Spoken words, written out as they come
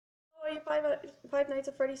you Five Nights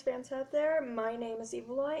at Freddy's fans out there. My name is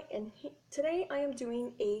Evil Eye, and today I am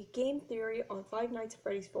doing a game theory on Five Nights at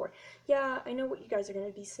Freddy's 4. Yeah, I know what you guys are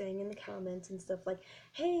going to be saying in the comments and stuff like,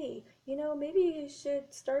 hey, maybe you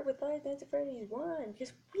should start with Five Nights at Freddy's 1,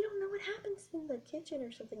 because we don't know what happens in the kitchen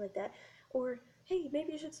or something like that. Or, hey,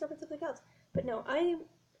 maybe you should start with something else. But no, I'm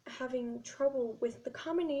having trouble with the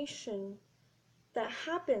combination that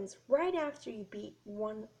happens right after you beat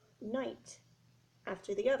one night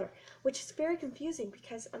after the other, which is very confusing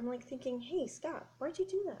because I'm like thinking, hey, stop, why'd you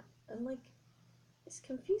do that? I'm like, it's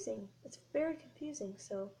confusing. It's very confusing.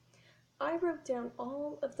 So I wrote down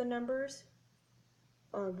all of the numbers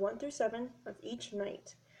on 1 through 7 of each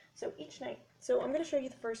night. So each night. So I'm going to show you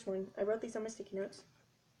the first one. I wrote these on my sticky notes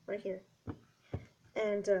right here.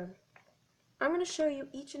 And I'm going to show you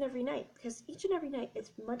each and every night because each and every night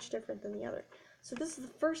is much different than the other. So this is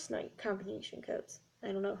the first night combination codes.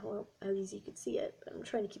 I don't know how easy you could see it, but I'm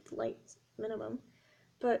trying to keep the light minimum.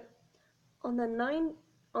 But on the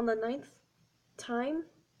ninth time,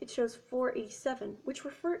 it shows 487,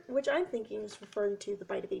 which I'm thinking is referring to the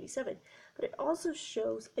bite of 87. But it also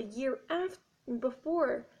shows a year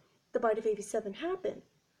before the bite of 87 happened.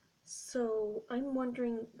 So I'm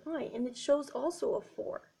wondering why. And it shows also a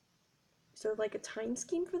 4. Is there like a time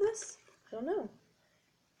scheme for this? I don't know.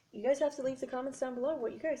 You guys have to leave the comments down below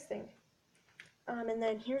what you guys think. And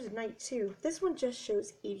then here's night 2. This one just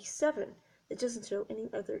shows 87. It doesn't show any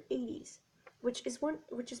other 80s, which is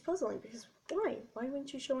puzzling because why? Why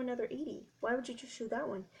wouldn't you show another 80? Why would you just show that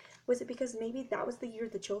one? Was it because maybe that was the year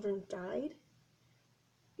the children died?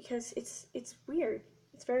 Because it's weird.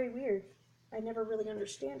 It's very weird. I never really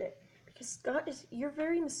understand it. Because Scott you're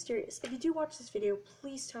very mysterious. If you do watch this video,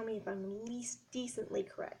 please tell me if I'm at least decently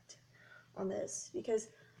correct on this, because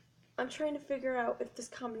I'm trying to figure out if this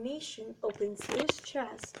combination opens this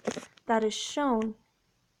chest that is shown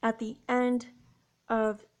at the end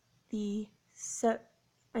of the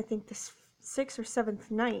I think the 6th or 7th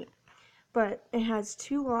night, but it has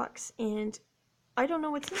 2 locks and I don't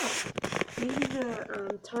know what's in it. Maybe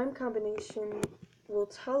the time combination will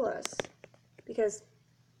tell us, because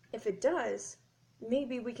if it does,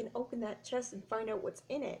 maybe we can open that chest and find out what's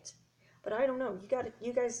in it. But I don't know.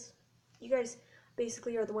 You guys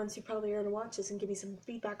basically are the ones who probably are going to watch this and give me some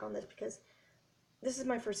feedback on this, because this is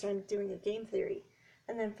my first time doing a game theory.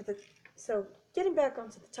 And then so getting back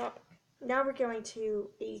onto the topic, now we're going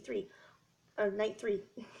to 83, night 3.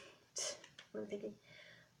 What am I thinking?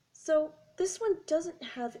 So this one doesn't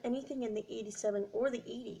have anything in the 87 or the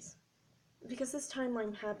 80s, because this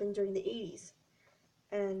timeline happened during the 80s,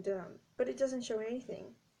 and but it doesn't show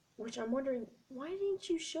anything, which I'm wondering, why didn't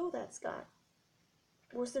you show that, Scott?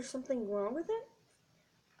 Was there something wrong with it?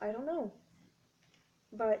 I don't know.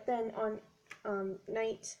 But then on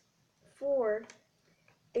night 4,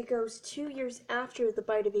 it goes 2 years after the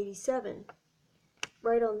bite of 87,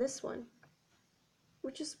 right on this one,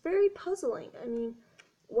 which is very puzzling. I mean,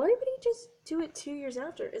 why would he just do it 2 years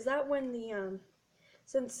after? Is that when the,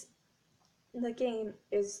 since the game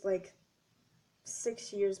is like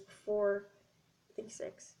 6 years before, I think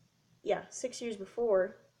 6, yeah, 6 years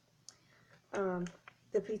before,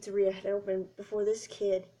 the pizzeria had opened, before this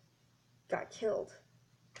kid got killed.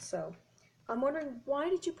 So I'm wondering, why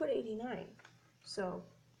did you put 89? So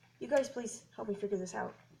you guys please help me figure this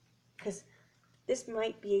out, because this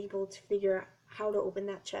might be able to figure out how to open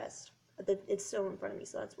that chest. It's still in front of me,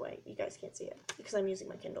 so that's why you guys can't see it, because I'm using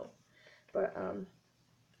my Kindle. But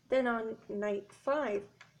then on night 5,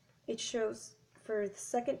 it shows for the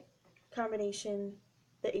second combination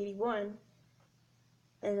the 81,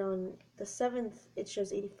 and on the 7th it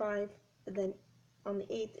shows 85, and then on the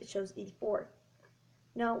 8th it shows 84.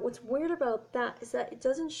 Now what's weird about that is that it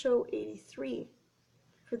doesn't show 83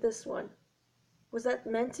 for this one. Was that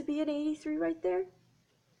meant to be an 83 right there?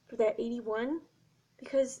 For that 81?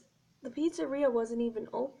 Because the pizzeria wasn't even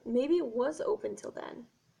open. Maybe it was open till then.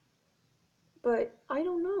 But I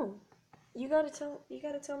don't know. You gotta tell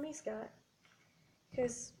me, Scott.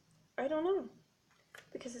 Because I don't know.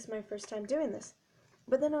 Because it's my first time doing this.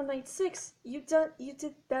 But then on night 6, you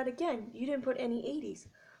did that again. You didn't put any 80s.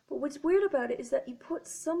 But what's weird about it is that you put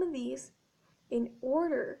some of these in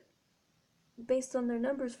order based on their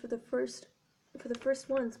numbers for the first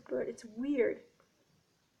ones, but it's weird.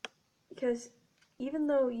 Because even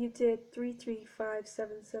though you did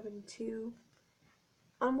 335772,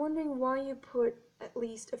 I'm wondering why you put at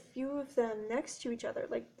least a few of them next to each other.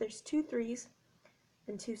 Like there's 2 3s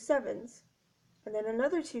and 2 7s, and then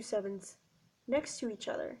another 2 7s next to each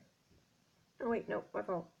other. Oh wait, no, my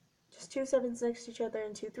fault. Just 2 7s next to each other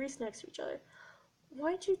and 2 3s next to each other.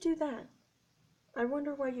 Why'd you do that? I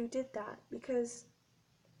wonder why you did that, because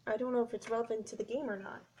I don't know if it's relevant to the game or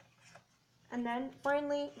not. And then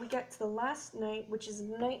finally we get to the last night, which is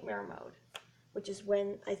nightmare mode, which is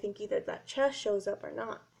when I think either that chest shows up or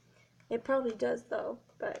not. It probably does though,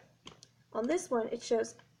 but on this one it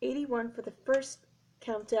shows 81 for the first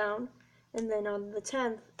countdown, and then on the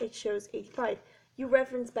 10th it shows 85. You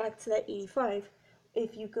reference back to that 85.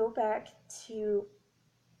 If you go back to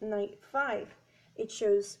night 5, it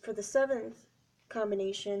shows for the 7th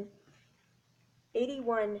combination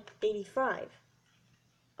 81, 85.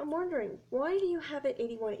 I'm wondering, why do you have it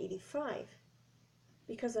 81, 85?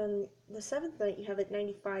 Because on the 7th night you have it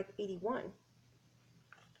 95, 81.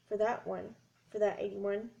 For that one, for that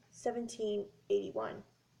 81, 17, 81.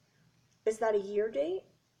 Is that a year date?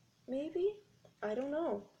 Maybe? I don't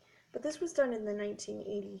know. But this was done in the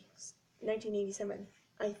 1987,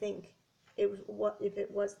 I think. It was what if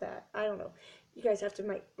it was that? I don't know. You guys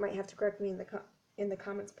might have to correct me in the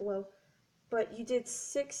comments below. But you did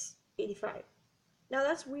 685. Now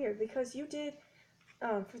that's weird because you did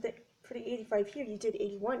for the 85 here you did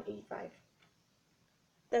 81, 85.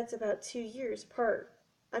 That's about 2 years apart.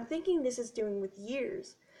 I'm thinking this is doing with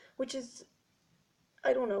years, which is,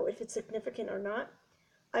 I don't know if it's significant or not.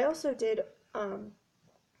 I also did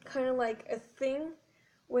kind of like a thing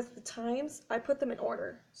with the times. I put them in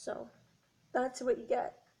order, so that's what you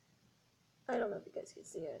get. I don't know if you guys can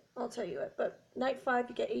see it. I'll tell you it. But night 5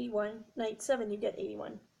 you get 81. Night 7 you get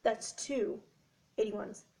 81. That's 2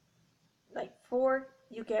 81s. Night 4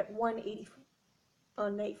 you get 180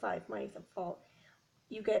 on night 5. My fault.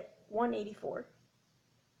 You get 184.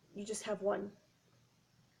 You just have 1.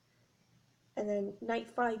 And then night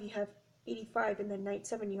 5 you have 85, and then night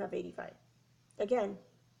 7 you have 85. Again,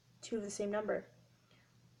 2 of the same number.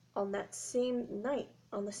 On that same night,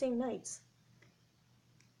 on the same nights.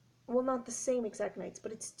 Well, not the same exact nights,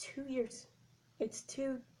 but it's 2 years. It's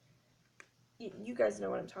 2, you guys know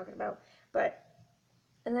what I'm talking about. But,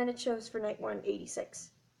 and then it shows for night 1,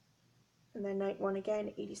 86. And then night 1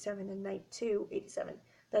 again, 87, and night 2, 87.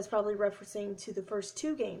 That's probably referencing to the first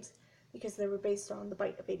 2 games, because they were based on the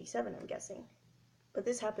bite of 87, I'm guessing. But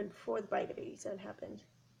this happened before the bite of 87 happened.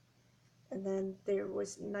 And then there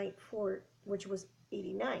was night 4, which was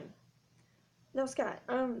 89. Now, Scott,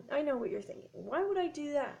 I know what you're thinking. Why would I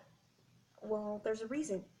do that? Well, there's a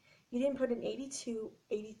reason. You didn't put in 82,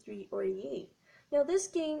 83, or 88. Now, this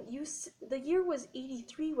game, the year was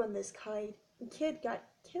 83 when this kid got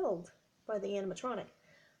killed by the animatronic.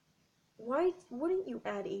 Why wouldn't you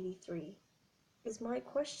add 83? Is my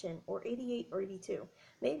question, or 88 or 82.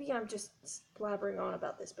 Maybe I'm just blabbering on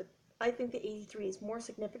about this, but I think the 83 is more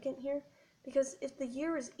significant here, because if the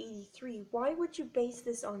year is 83, why would you base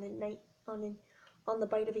this on the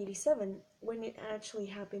bite of 87 when it actually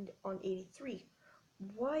happened on 83?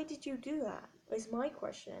 Why did you do that? Is my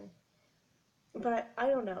question. But I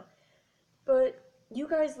don't know. But you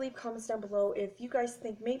guys leave comments down below if you guys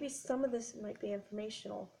think maybe some of this might be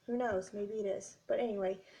informational. Who knows? Maybe it is. But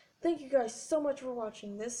anyway, thank you guys so much for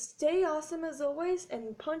watching this. Stay awesome as always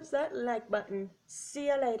and punch that like button. See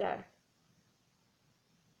ya later.